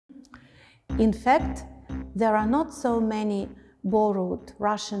In fact, there are not so many borrowed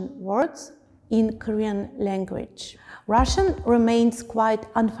Russian words in Korean language. Russian remains quite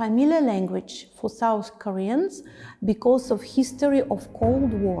unfamiliar language for South Koreans because of history of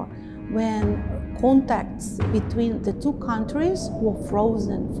Cold War, when contacts between the two countries were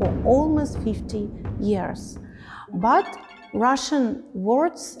frozen for almost 50 years. But Russian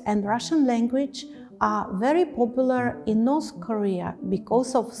words and Russian language are very popular in North Korea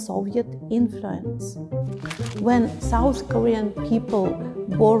because of Soviet influence. When South Korean people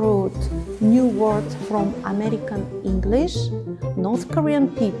borrowed new words from American English, North Korean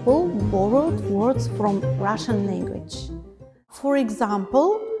people borrowed words from Russian language. For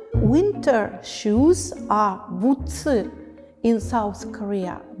example, winter shoes are butsu in South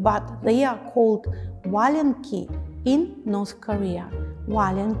Korea, but they are called валенки in North Korea.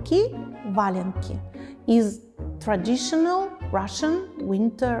 Валенки is traditional Russian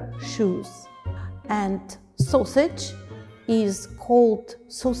winter shoes. And sausage is called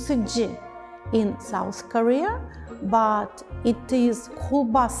sausage in South Korea, but it is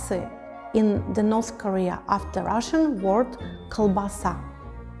kolbasy in the North Korea after Russian word kolbasa.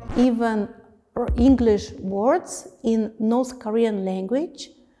 Even English words in North Korean language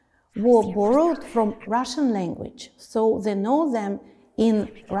were borrowed from Russian language, so they know them in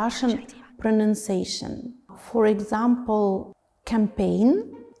Russian pronunciation. For example,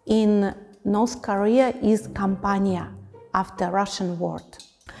 campaign in North Korea is kampania after Russian word.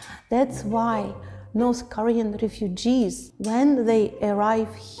 That's why North Korean refugees, when they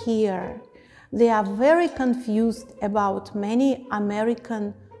arrive here, they are very confused about many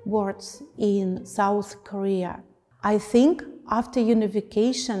American words in South Korea. I think after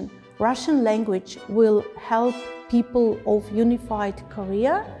unification, Russian language will help people of unified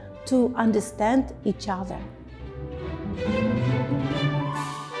Korea to understand each other.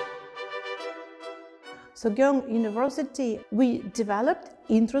 Sogyong University, we developed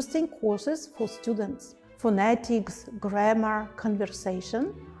interesting courses for students: phonetics, grammar,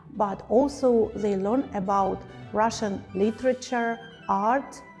 conversation, but also they learn about Russian literature,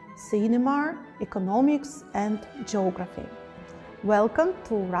 art, cinema, economics, and geography. Welcome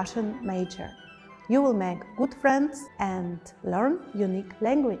to Russian major. You will make good friends and learn unique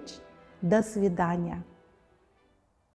language. До свидания.